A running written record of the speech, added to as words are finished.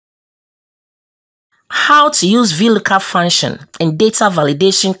How to use VLOOKUP function in data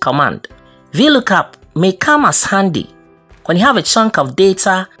validation command. VLOOKUP may come as handy when you have a chunk of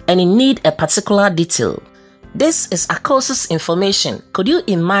data and you need a particular detail. This is a course's information. Could you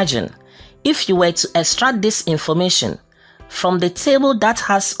imagine if you were to extract this information from the table that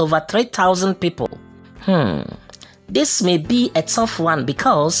has over 3,000 people? This may be a tough one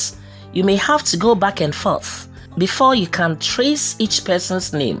because you may have to go back and forth before you can trace each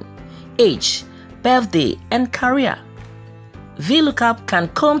person's name, age, birthday, and career. VLOOKUP can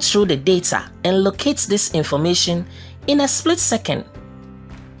comb through the data and locate this information in a split second.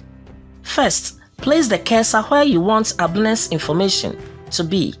 First, place the cursor where you want abundance information to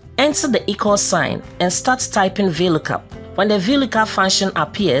be. Enter the equal sign and start typing VLOOKUP. When the VLOOKUP function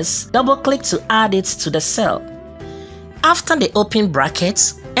appears, double-click to add it to the cell. After the open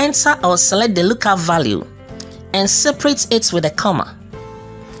brackets, enter or select the lookup value and separate it with a comma.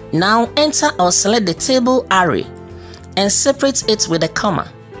 Now enter or select the table array and separate it with a comma.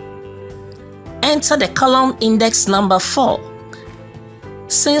 Enter the column index number 4.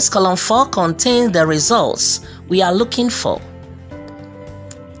 Since column 4 contains the results we are looking for.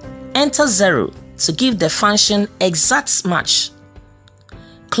 Enter 0 to give the function exact match.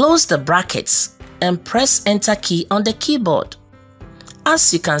 Close the brackets and press enter key on the keyboard.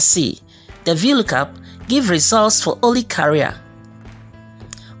 As you can see, the VLOOKUP gives results for only career.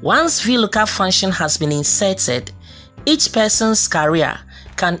 Once VLOOKUP function has been inserted, each person's career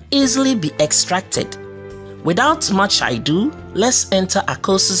can easily be extracted. Without much ado, let's enter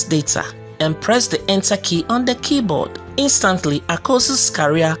Akos's data and press the enter key on the keyboard. Instantly, Akos's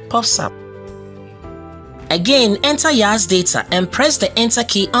career pops up. Again, enter Ya's data and press the enter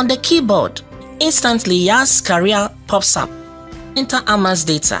key on the keyboard. Instantly, Ya's career pops up. Enter Ama's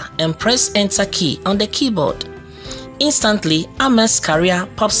data and press enter key on the keyboard. Instantly, Ama's career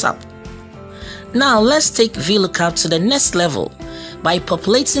pops up. Now let's take VLOOKUP to the next level by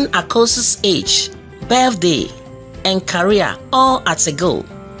populating Akos's age, birthday, and career all at a go.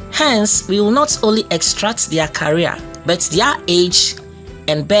 Hence, we will not only extract their career, but their age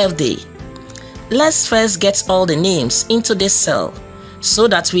and birthday. Let's first get all the names into this cell so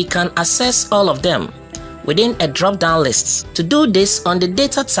that we can access all of them within a drop-down list. To do this, on the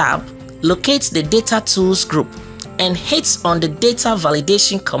Data tab, locate the Data Tools group and hit on the Data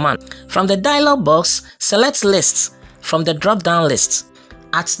Validation command. From the dialog box, select Lists from the drop-down list.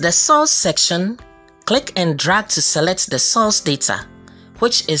 At the Source section, click and drag to select the source data,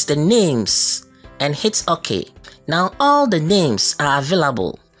 which is the names, and hit OK. Now all the names are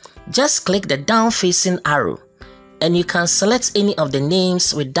available. Just click the down-facing arrow and you can select any of the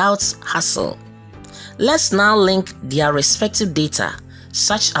names without hassle. Let's now link their respective data,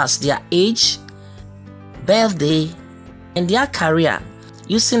 such as their age, birthday, and their career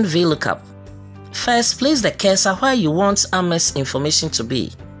using VLOOKUP. First, place the cursor where you want Ama's information to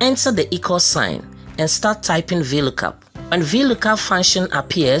be. Enter the equal sign and start typing VLOOKUP. When VLOOKUP function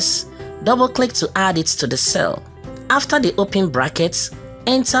appears, double-click to add it to the cell. After the open brackets,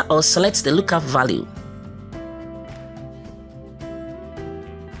 enter or select the lookup value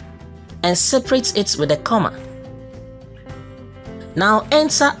and separate it with a comma. Now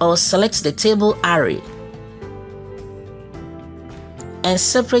enter or select the table array and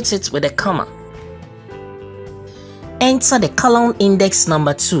separate it with a comma. Enter the column index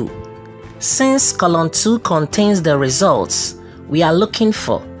number 2. Since column 2 contains the results we are looking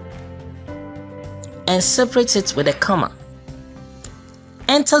for, and separate it with a comma.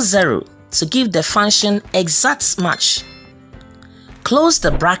 Enter 0 to give the function exact match. Close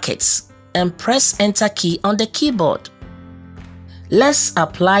the brackets and press enter key on the keyboard. Let's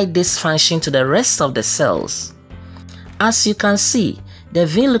apply this function to the rest of the cells. As you can see, the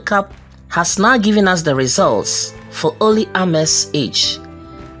VLOOKUP has now given us the results for only Ama's age,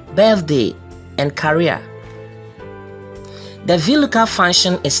 birthday, and career. The VLOOKUP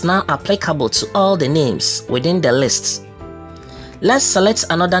function is now applicable to all the names within the list. Let's select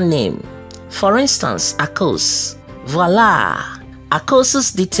another name, for instance, Akos. Voila!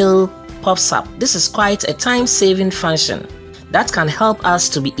 Akos's detail pops up. This is quite a time-saving function that can help us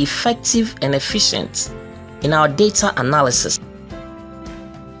to be effective and efficient in our data analysis.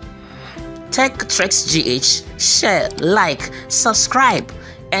 TechTricksGh, share, like, subscribe,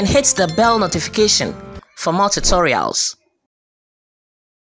 and hit the bell notification for more tutorials.